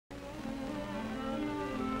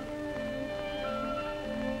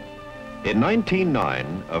In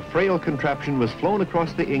 1909, a frail contraption was flown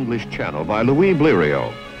across the English Channel by Louis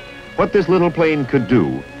Blériot. What this little plane could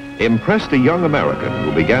do impressed a young American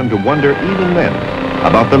who began to wonder even then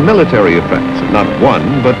about the military effects of not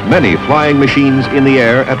one, but many flying machines in the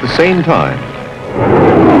air at the same time.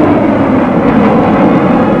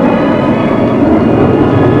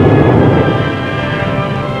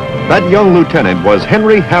 That young lieutenant was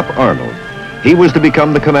Henry Hap Arnold. He was to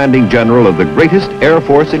become the commanding general of the greatest air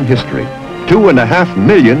force in history. 2.5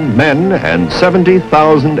 million men and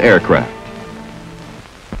 70,000 aircraft.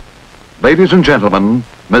 Ladies and gentlemen,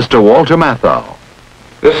 Mr. Walter Matthau.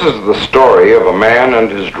 This is the story of a man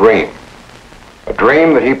and his dream. A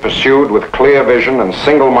dream that he pursued with clear vision and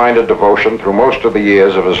single-minded devotion through most of the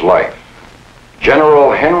years of his life.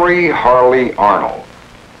 General Henry Harley Arnold,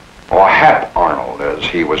 or Hap Arnold as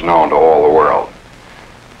he was known to all the world,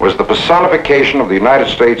 was the personification of the United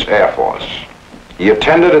States Air Force. He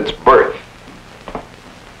attended its birth.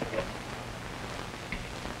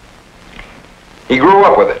 He grew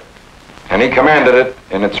up with it, and he commanded it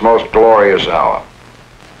in its most glorious hour.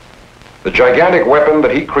 The gigantic weapon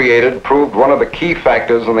that he created proved one of the key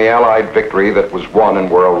factors in the Allied victory that was won in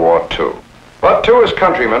World War II. But to his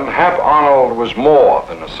countrymen, Hap Arnold was more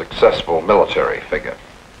than a successful military figure.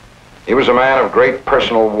 He was a man of great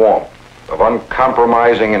personal warmth, of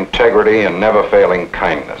uncompromising integrity and never-failing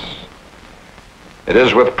kindness. It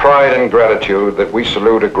is with pride and gratitude that we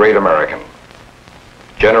salute a great American,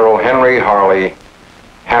 General Henry Harley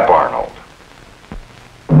Hap Arnold.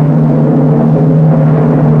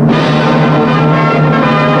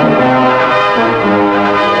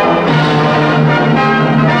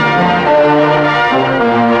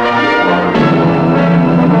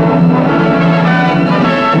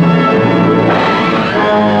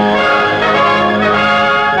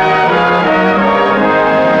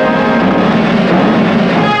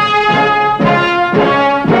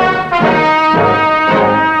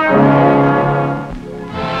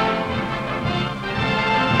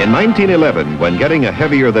 In 1911, when getting a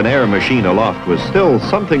heavier-than-air machine aloft was still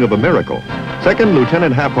something of a miracle, Second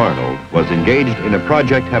Lieutenant Hap Arnold was engaged in a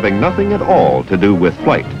project having nothing at all to do with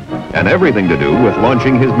flight, and everything to do with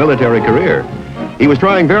launching his military career. He was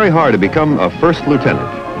trying very hard to become a first lieutenant.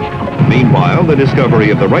 Meanwhile, the discovery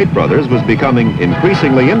of the Wright brothers was becoming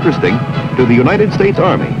increasingly interesting to the United States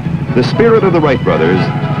Army. The spirit of the Wright brothers,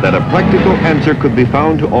 that a practical answer could be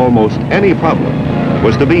found to almost any problem,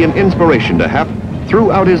 was to be an inspiration to Hap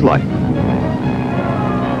throughout his life.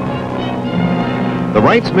 The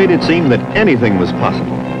Wrights made it seem that anything was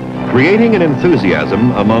possible, creating an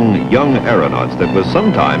enthusiasm among young aeronauts that was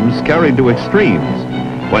sometimes carried to extremes.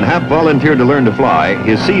 When Hap volunteered to learn to fly,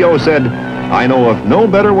 his CO said, "I know of no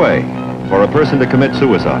better way for a person to commit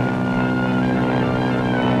suicide."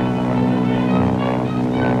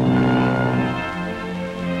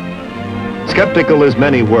 Skeptical as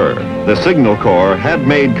many were, the Signal Corps had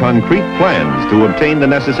made concrete plans to obtain the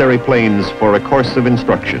necessary planes for a course of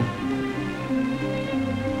instruction.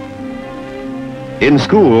 In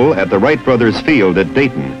school at the Wright Brothers Field at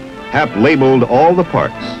Dayton, Hap labeled all the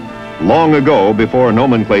parts. Long ago, before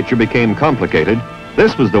nomenclature became complicated,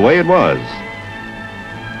 this was the way it was.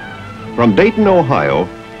 From Dayton, Ohio,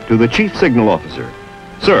 to the Chief Signal Officer.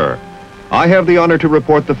 "Sir, I have the honor to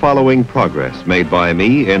report the following progress made by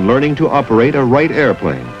me in learning to operate a Wright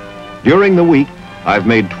airplane. During the week, I've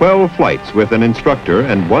made 12 flights with an instructor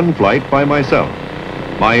and 1 flight by myself.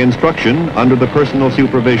 My instruction, under the personal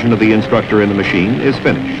supervision of the instructor in the machine, is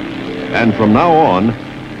finished. And from now on,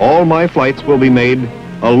 all my flights will be made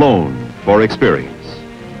alone for experience.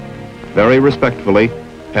 Very respectfully,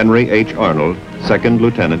 Henry H. Arnold, 2nd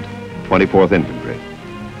Lieutenant, 24th Infantry."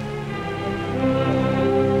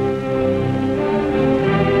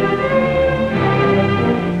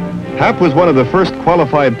 Hap was one of the first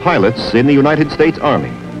qualified pilots in the United States Army.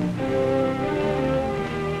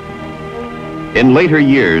 In later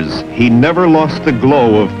years, he never lost the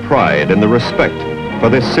glow of pride and the respect for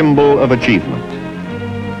this symbol of achievement.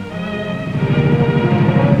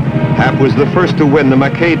 Hap was the first to win the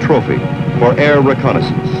Mackay Trophy for air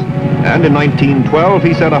reconnaissance, and in 1912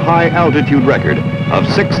 he set a high altitude record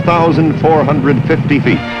of 6,450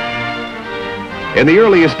 feet. In the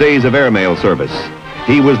earliest days of airmail service,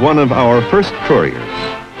 he was one of our first couriers.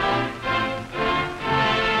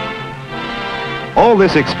 All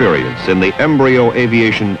this experience in the embryo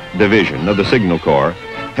aviation division of the Signal Corps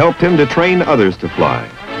helped him to train others to fly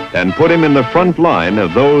and put him in the front line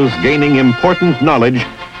of those gaining important knowledge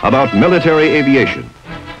about military aviation.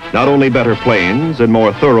 Not only better planes and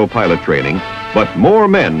more thorough pilot training, but more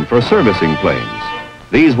men for servicing planes.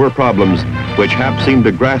 These were problems which Hap seemed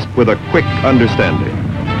to grasp with a quick understanding.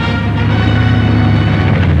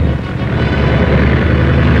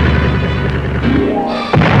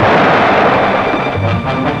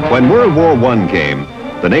 When World War I came,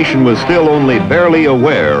 the nation was still only barely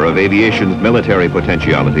aware of aviation's military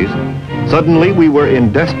potentialities. Suddenly, we were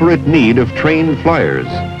in desperate need of trained flyers.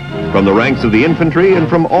 From the ranks of the infantry and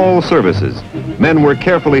from all services, men were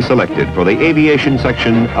carefully selected for the aviation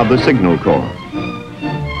section of the Signal Corps.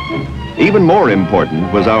 Even more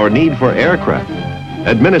important was our need for aircraft.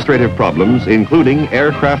 Administrative problems, including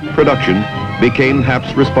aircraft production, became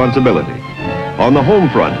HAP's responsibility. On the home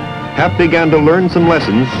front, HAP began to learn some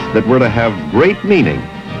lessons that were to have great meaning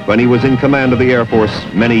when he was in command of the Air Force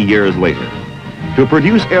many years later. To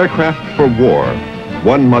produce aircraft for war,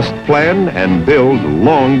 one must plan and build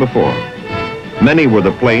long before. Many were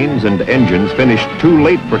the planes and engines finished too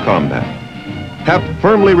late for combat. HAP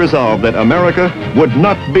firmly resolved that America would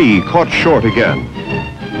not be caught short again.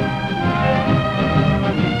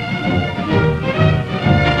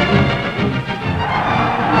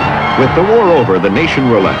 With the war over, the nation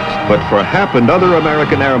relaxed, but for HAP and other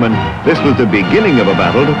American airmen, this was the beginning of a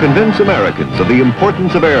battle to convince Americans of the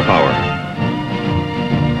importance of air power.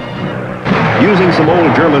 Using some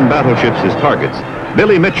old German battleships as targets,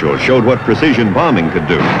 Billy Mitchell showed what precision bombing could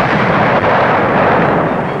do.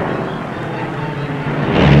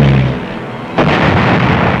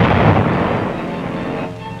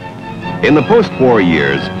 In the post-war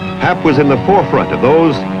years, HAP was in the forefront of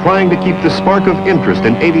those trying to keep the spark of interest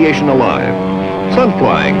in aviation alive. Stunt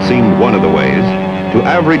flying seemed one of the ways. To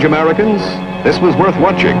average Americans, this was worth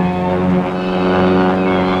watching.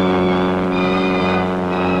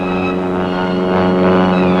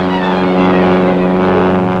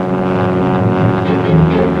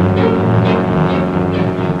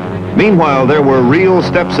 Meanwhile, there were real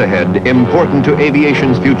steps ahead important to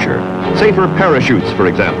aviation's future. Safer parachutes, for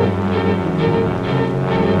example.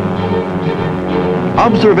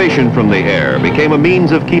 Observation from the air became a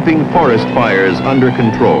means of keeping forest fires under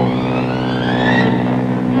control.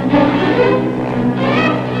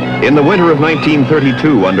 In the winter of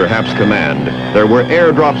 1932, under HAP's command, there were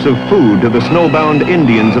airdrops of food to the snowbound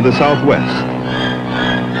Indians of the Southwest.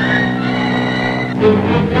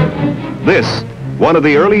 This, one of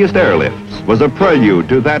the earliest airlifts, was a prelude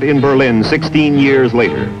to that in Berlin 16 years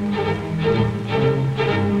later.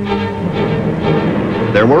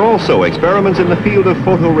 There were also experiments in the field of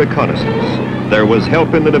photo reconnaissance. There was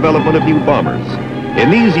help in the development of new bombers.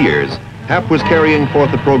 In these years, HAP was carrying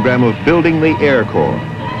forth the program of building the Air Corps.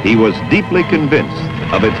 He was deeply convinced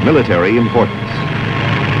of its military importance.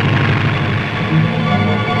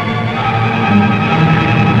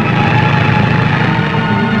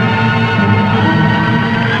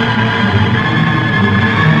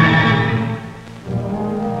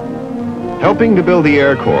 Helping to build the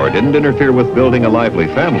Air Corps didn't interfere with building a lively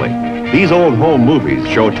family. These old home movies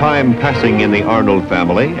show time passing in the Arnold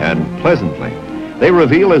family, and pleasantly. They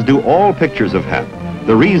reveal, as do all pictures of HAP,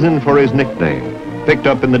 the reason for his nickname, picked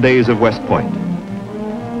up in the days of West Point.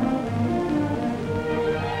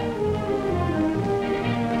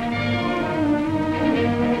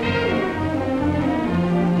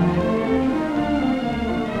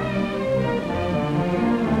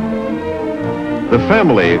 The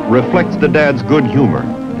family reflects the dad's good humor,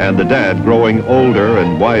 and the dad, growing older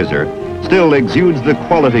and wiser, still exudes the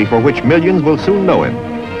quality for which millions will soon know him.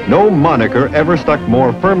 No moniker ever stuck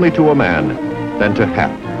more firmly to a man than to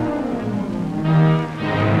HAP.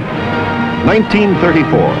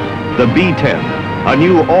 1934, the B-10, a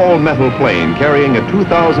new all-metal plane carrying a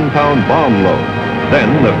 2,000-pound bomb load,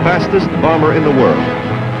 then the fastest bomber in the world.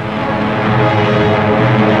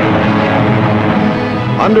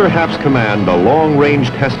 Under HAP's command, a long-range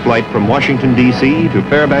test flight from Washington, D.C. to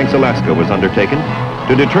Fairbanks, Alaska was undertaken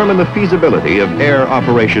to determine the feasibility of air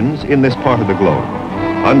operations in this part of the globe.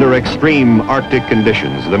 Under extreme Arctic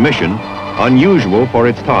conditions, the mission, unusual for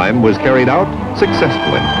its time, was carried out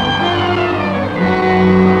successfully.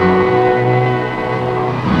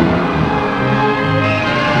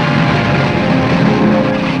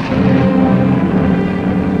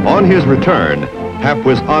 On his return, HAP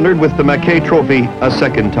was honored with the Mackay Trophy a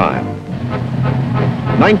second time.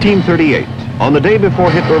 1938, on the day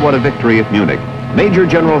before Hitler won a victory at Munich, Major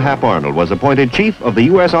General Hap Arnold was appointed Chief of the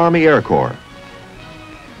U.S. Army Air Corps.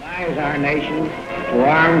 Advise our nation to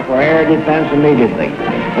arm for air defense immediately.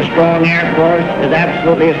 A strong Air Force is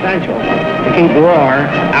absolutely essential to keep war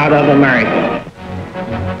out of America.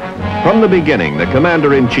 From the beginning, the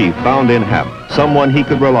Commander-in-Chief found in Hap someone he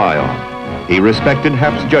could rely on. He respected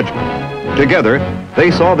Hap's judgment. Together, they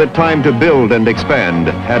saw that time to build and expand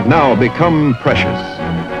had now become precious.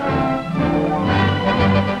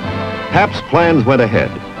 HAP's plans went ahead.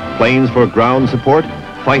 Planes for ground support,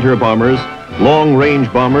 fighter bombers,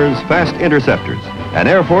 long-range bombers, fast interceptors, an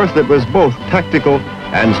Air Force that was both tactical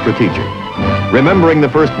and strategic. Remembering the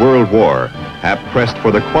First World War, Hap pressed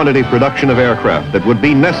for the quantity production of aircraft that would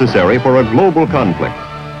be necessary for a global conflict,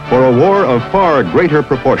 for a war of far greater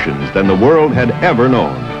proportions than the world had ever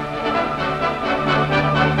known.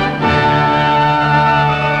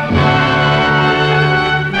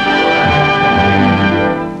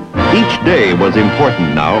 Each day was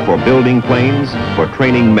important now for building planes, for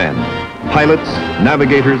training men, pilots,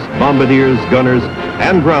 navigators, bombardiers, gunners,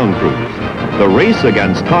 and ground crews. The race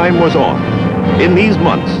against time was on. In these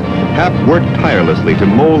months, Hap worked tirelessly to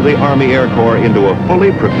mold the Army Air Corps into a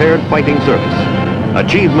fully prepared fighting service.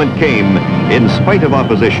 Achievement came in spite of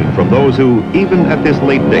opposition from those who, even at this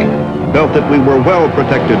late date, felt that we were well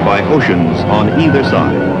protected by oceans on either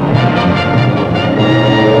side.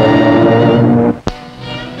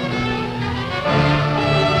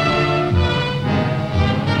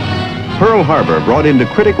 Pearl Harbor brought into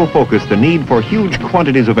critical focus the need for huge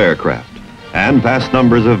quantities of aircraft and vast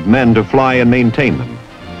numbers of men to fly and maintain them.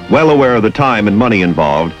 Well aware of the time and money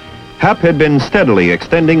involved, Hap had been steadily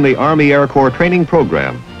extending the Army Air Corps training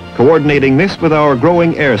program, coordinating this with our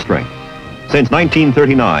growing air strength. Since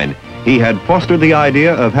 1939, he had fostered the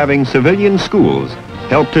idea of having civilian schools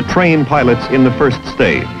help to train pilots in the first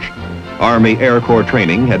stage. Army Air Corps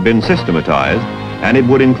training had been systematized, and it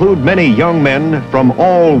would include many young men from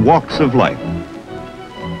all walks of life.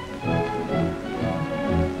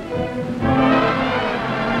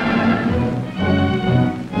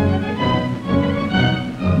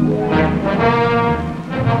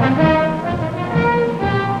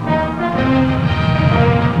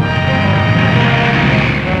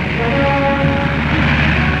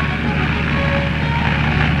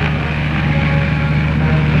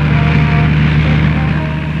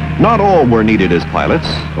 Not all were needed as pilots,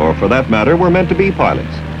 or for that matter, were meant to be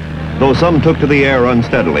pilots. Though some took to the air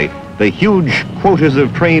unsteadily, the huge quotas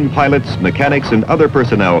of trained pilots, mechanics, and other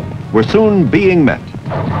personnel were soon being met.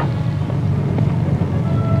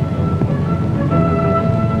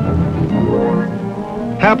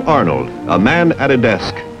 Hap Arnold, a man at a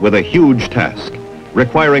desk with a huge task,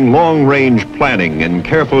 requiring long-range planning and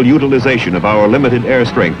careful utilization of our limited air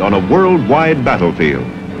strength on a worldwide battlefield.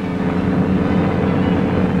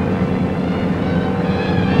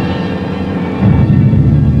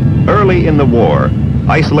 Early in the war,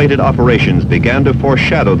 isolated operations began to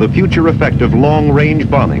foreshadow the future effect of long-range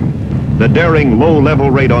bombing. The daring low-level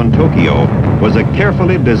raid on Tokyo was a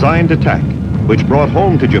carefully designed attack which brought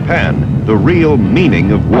home to Japan the real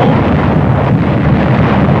meaning of war.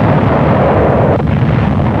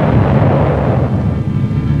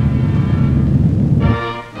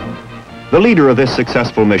 The leader of this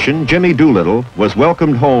successful mission, Jimmy Doolittle, was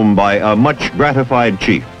welcomed home by a much gratified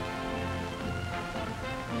chief.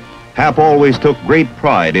 Hap always took great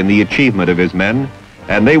pride in the achievement of his men,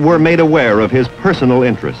 and they were made aware of his personal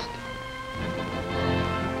interest.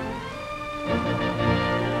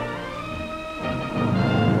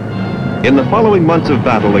 In the following months of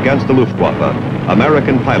battle against the Luftwaffe,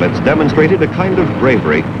 American pilots demonstrated a kind of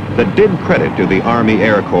bravery that did credit to the Army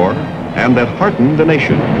Air Corps and that heartened the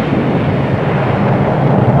nation.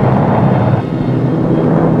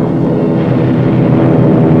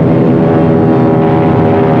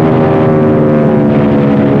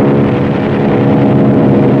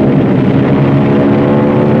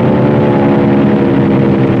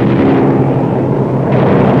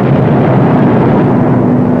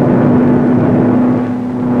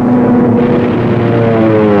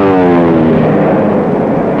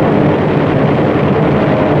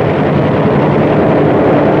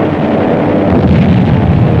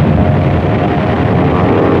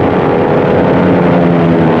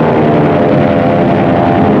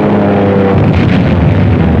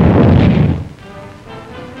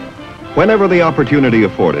 Whenever the opportunity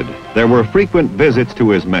afforded, there were frequent visits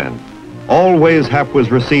to his men. Always Hap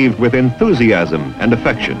was received with enthusiasm and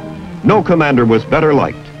affection. No commander was better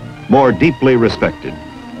liked, more deeply respected.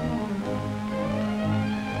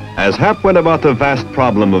 As Hap went about the vast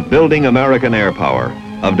problem of building American air power,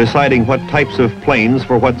 of deciding what types of planes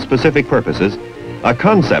for what specific purposes, a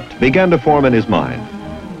concept began to form in his mind.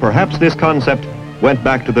 Perhaps this concept went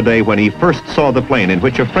back to the day when he first saw the plane in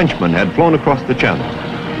which a Frenchman had flown across the channel.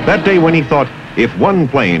 That day when he thought, if one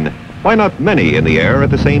plane, why not many in the air at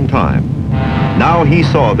the same time? Now he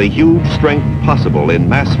saw the huge strength possible in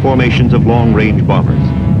mass formations of long-range bombers,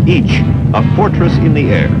 each a fortress in the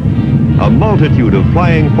air, a multitude of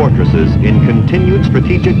flying fortresses in continued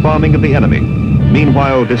strategic bombing of the enemy.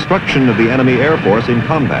 Meanwhile, destruction of the enemy air force in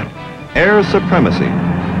combat. Air supremacy.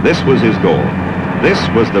 This was his goal. This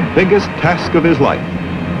was the biggest task of his life.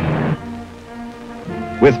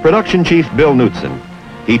 With Production Chief Bill Knutson,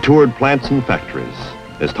 he toured plants and factories,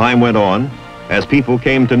 As time went on, as people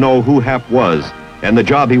came to know who Hap was and the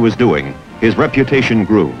job he was doing, his reputation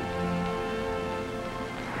grew.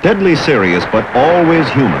 Deadly serious, but always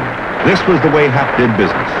human. This was the way Hap did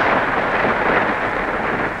business.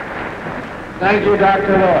 Thank you,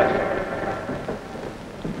 Dr. Lewis.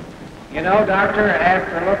 You know, Doctor,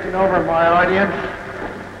 after looking over my audience,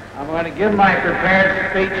 I'm going to give my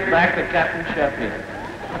prepared speech back to Captain Sheffield.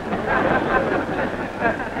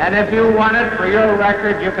 And if you want it for your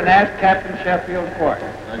record, you can ask Captain Sheffield for it.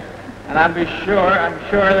 And I'm sure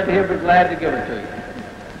that he'll be glad to give it to you.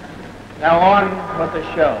 Now on with the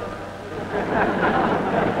show.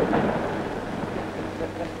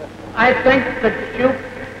 I think that you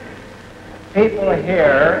people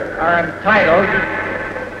here are entitled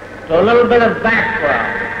to a little bit of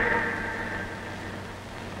background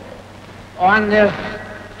on this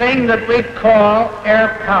thing that we call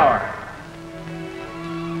air power.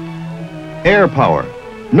 Air power.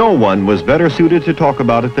 No one was better suited to talk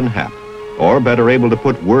about it than Hap, or better able to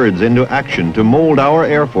put words into action to mold our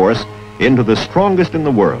Air Force into the strongest in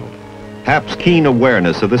the world. Hap's keen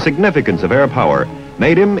awareness of the significance of air power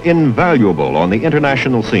made him invaluable on the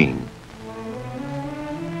international scene.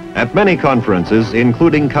 At many conferences,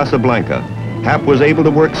 including Casablanca, Hap was able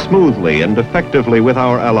to work smoothly and effectively with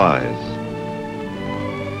our allies.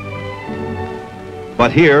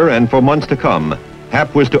 But here, and for months to come,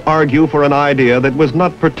 Hap was to argue for an idea that was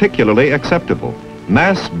not particularly acceptable: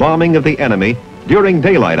 mass bombing of the enemy during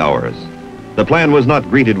daylight hours. The plan was not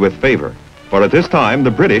greeted with favor, for at this time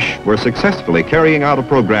the British were successfully carrying out a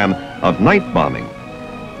program of night bombing.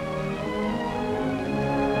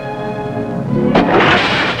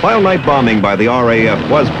 While night bombing by the RAF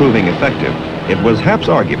was proving effective, it was Hap's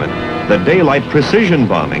argument that daylight precision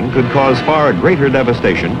bombing could cause far greater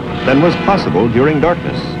devastation than was possible during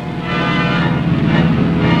darkness.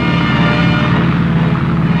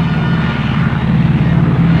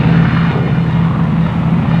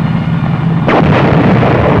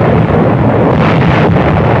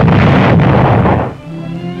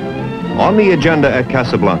 On the agenda at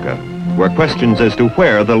Casablanca were questions as to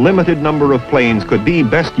where the limited number of planes could be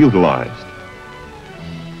best utilized.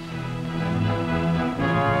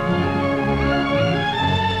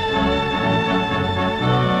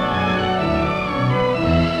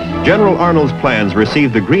 General Arnold's plans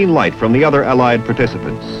received the green light from the other Allied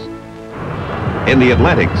participants. In the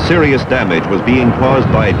Atlantic, serious damage was being caused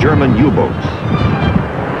by German U-boats.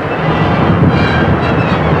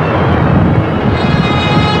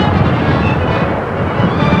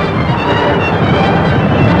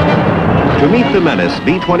 To meet the menace,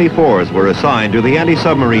 B-24s were assigned to the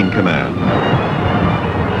Anti-Submarine Command.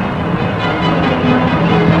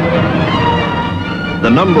 The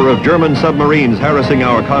number of German submarines harassing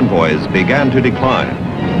our convoys began to decline.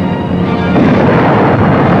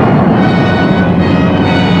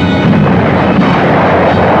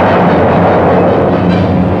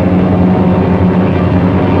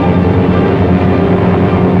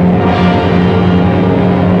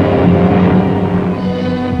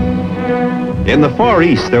 In the Far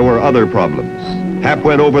East, there were other problems. Hap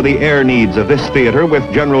went over the air needs of this theater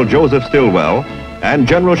with General Joseph Stilwell and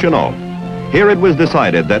General Chennault. Here it was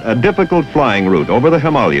decided that a difficult flying route over the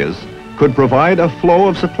Himalayas could provide a flow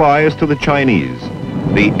of supplies to the Chinese.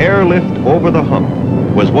 The airlift over the hump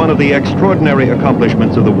was one of the extraordinary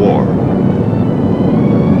accomplishments of the war.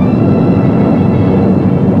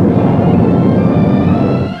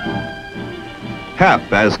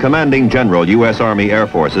 Hap, as commanding general U.S. Army Air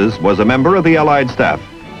Forces, was a member of the Allied staff,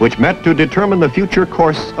 which met to determine the future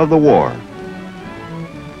course of the war.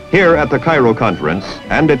 Here at the Cairo Conference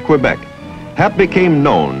and at Quebec, Hap became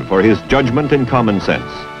known for his judgment and common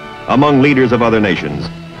sense. Among leaders of other nations,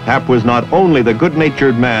 Hap was not only the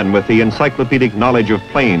good-natured man with the encyclopedic knowledge of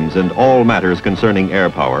planes and all matters concerning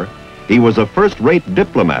air power, he was a first-rate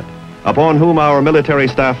diplomat upon whom our military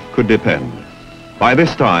staff could depend. By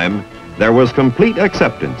this time, there was complete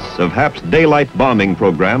acceptance of Hap's daylight bombing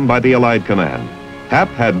program by the Allied command. Hap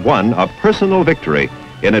had won a personal victory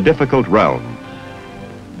in a difficult realm.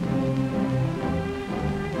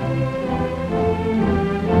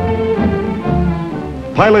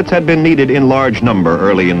 Pilots had been needed in large number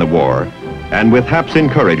early in the war, and with Hap's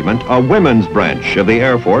encouragement, a women's branch of the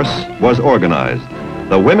Air Force was organized.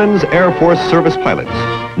 The Women's Air Force Service Pilots,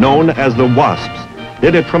 known as the WASPs,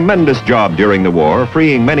 did a tremendous job during the war,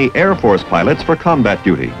 freeing many Air Force pilots for combat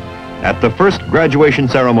duty. At the first graduation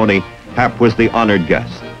ceremony, Hap was the honored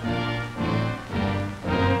guest.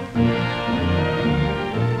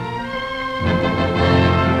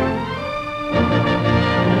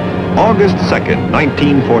 August 2nd,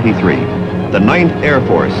 1943. the 9th Air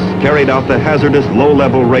Force carried out the hazardous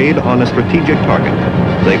low-level raid on a strategic target,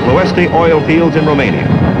 the Ploiești oil fields in Romania.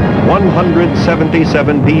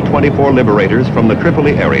 177 P-24 Liberators from the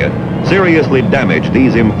Tripoli area seriously damaged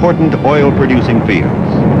these important oil-producing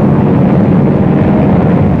fields.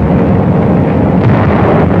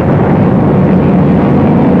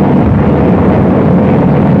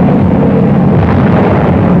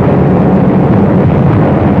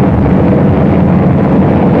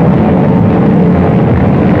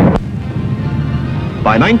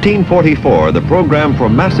 By 1944, the program for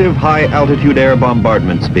massive high-altitude air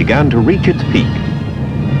bombardments began to reach its peak.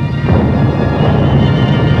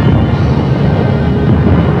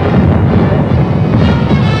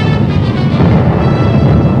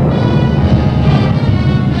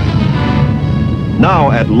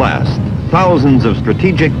 Now, at last, thousands of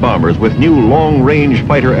strategic bombers with new long-range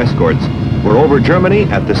fighter escorts were over Germany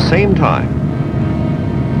at the same time.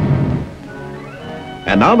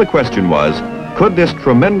 And now the question was, could this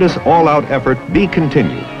tremendous all-out effort be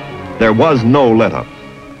continued? There was no let-up.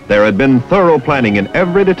 There had been thorough planning in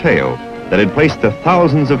every detail that had placed the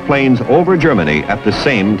thousands of planes over Germany at the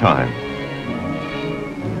same time.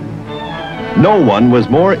 No one was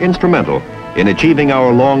more instrumental in achieving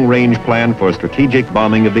our long-range plan for strategic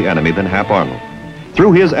bombing of the enemy than Hap Arnold.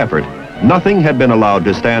 Through his effort, nothing had been allowed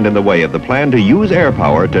to stand in the way of the plan to use air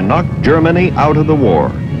power to knock Germany out of the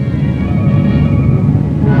war.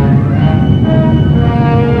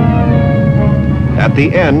 At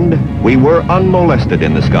the end, we were unmolested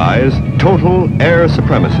in the skies, total air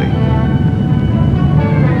supremacy.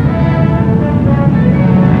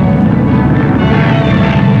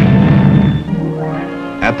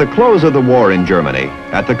 At the close of the war in Germany,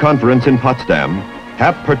 at the conference in Potsdam,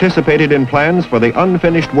 Hap participated in plans for the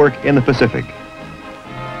unfinished work in the Pacific.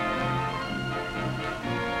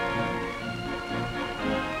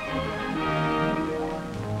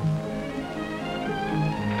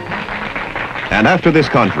 And after this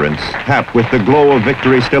conference, Hap, with the glow of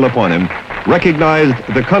victory still upon him, recognized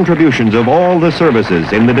the contributions of all the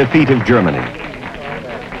services in the defeat of Germany.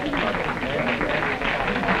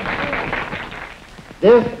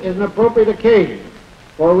 This is an appropriate occasion,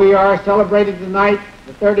 for we are celebrating tonight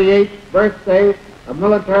the 38th birthday of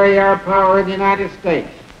military air power in the United States.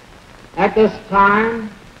 At this time,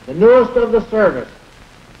 the newest of the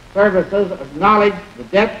services acknowledge the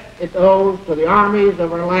debt it owes to the armies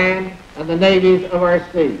of our land and the navies of our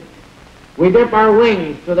seas. We dip our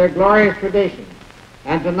wings to their glorious traditions,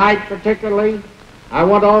 and tonight particularly, I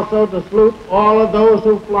want also to salute all of those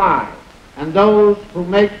who fly and those who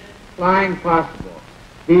make flying possible,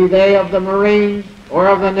 be they of the Marines or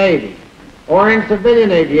of the Navy, or in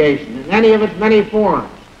civilian aviation in any of its many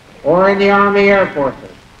forms, or in the Army Air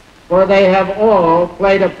Forces, for they have all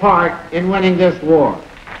played a part in winning this war.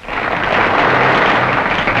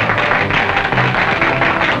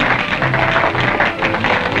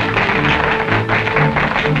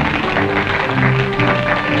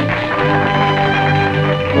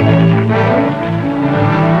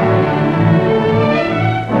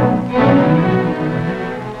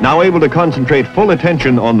 Now able to concentrate full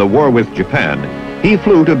attention on the war with Japan, he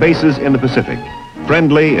flew to bases in the Pacific.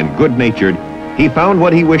 Friendly and good-natured, he found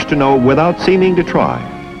what he wished to know without seeming to try.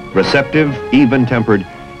 Receptive, even-tempered,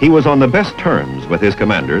 he was on the best terms with his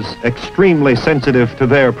commanders, extremely sensitive to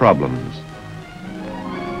their problems.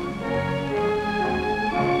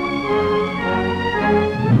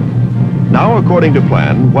 Now, according to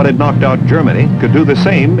plan, what had knocked out Germany could do the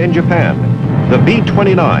same in Japan. The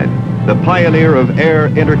B-29, the pioneer of air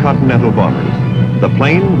intercontinental bombers. The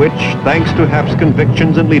plane which, thanks to Hap's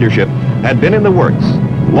convictions and leadership, had been in the works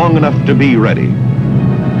long enough to be ready.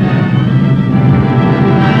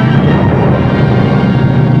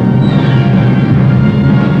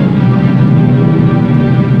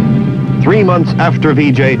 Three months after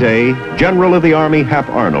VJ Day, General of the Army Hap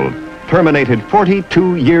Arnold terminated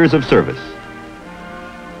 42 years of service.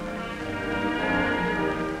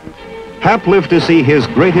 Hap lived to see his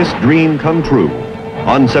greatest dream come true.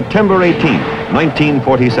 On September 18,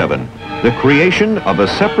 1947, the creation of a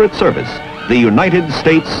separate service, the United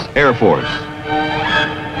States Air Force.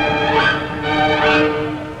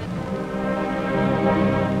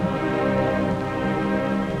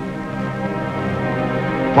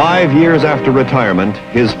 Five years after retirement,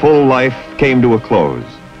 his full life came to a close.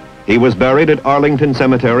 He was buried at Arlington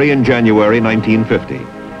Cemetery in January 1950.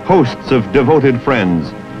 Hosts of devoted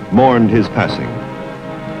friends mourned his passing.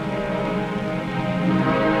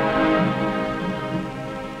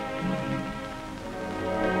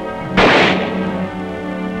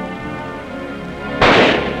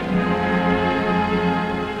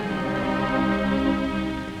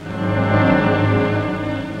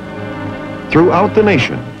 Throughout the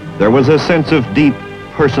nation, there was a sense of deep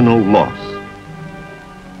personal loss.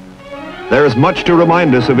 There's much to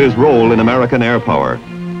remind us of his role in American air power.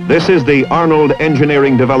 This is the Arnold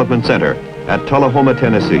Engineering Development Center at Tullahoma,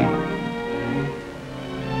 Tennessee.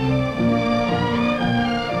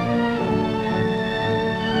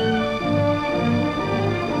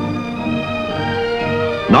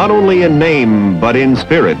 Not only in name, but in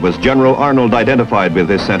spirit was General Arnold identified with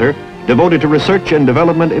this center, devoted to research and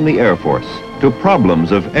development in the Air Force, to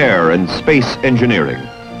problems of air and space engineering.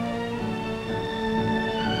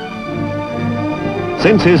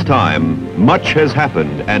 Since his time, much has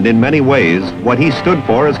happened, and in many ways, what he stood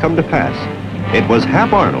for has come to pass. It was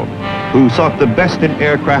Hap Arnold who sought the best in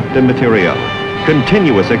aircraft and materiel,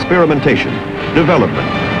 continuous experimentation, development,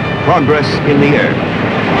 progress in the air.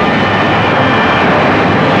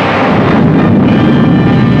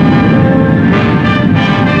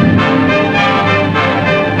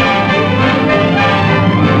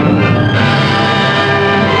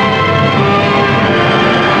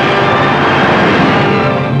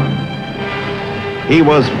 He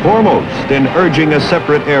was foremost in urging a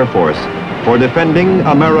separate Air Force for defending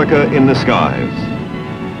America in the skies.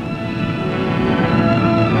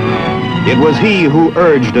 It was he who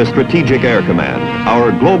urged a strategic air command,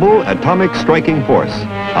 our global atomic striking force,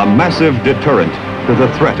 a massive deterrent to the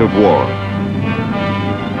threat of war.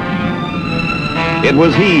 It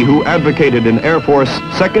was he who advocated an Air Force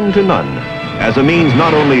second to none as a means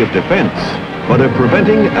not only of defense, but of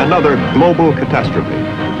preventing another global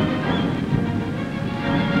catastrophe.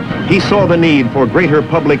 He saw the need for greater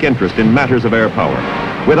public interest in matters of air power.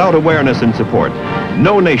 Without awareness and support,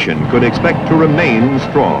 no nation could expect to remain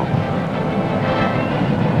strong.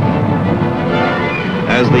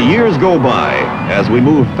 As the years go by, as we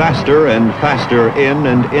move faster and faster in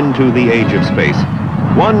and into the age of space,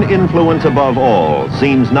 one influence above all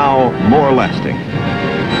seems now more lasting.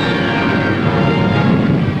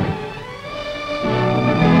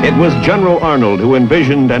 It was General Arnold who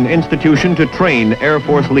envisioned an institution to train Air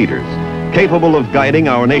Force leaders, capable of guiding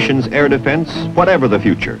our nation's air defense, whatever the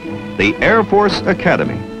future, the Air Force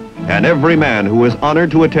Academy. And every man who is honored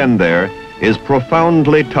to attend there is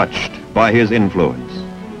profoundly touched by his influence.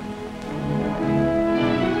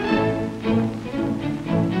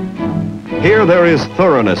 Here there is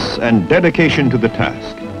thoroughness and dedication to the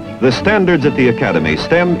task. The standards at the Academy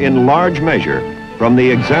stem in large measure from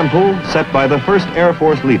the example set by the first Air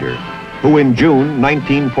Force leader, who in June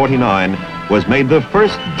 1949 was made the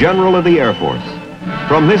first General of the Air Force.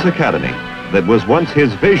 From this academy, that was once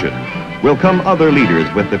his vision, will come other leaders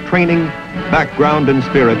with the training, background, and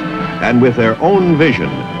spirit, and with their own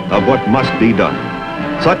vision of what must be done.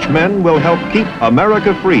 Such men will help keep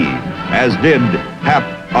America free, as did Hap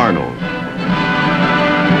Arnold.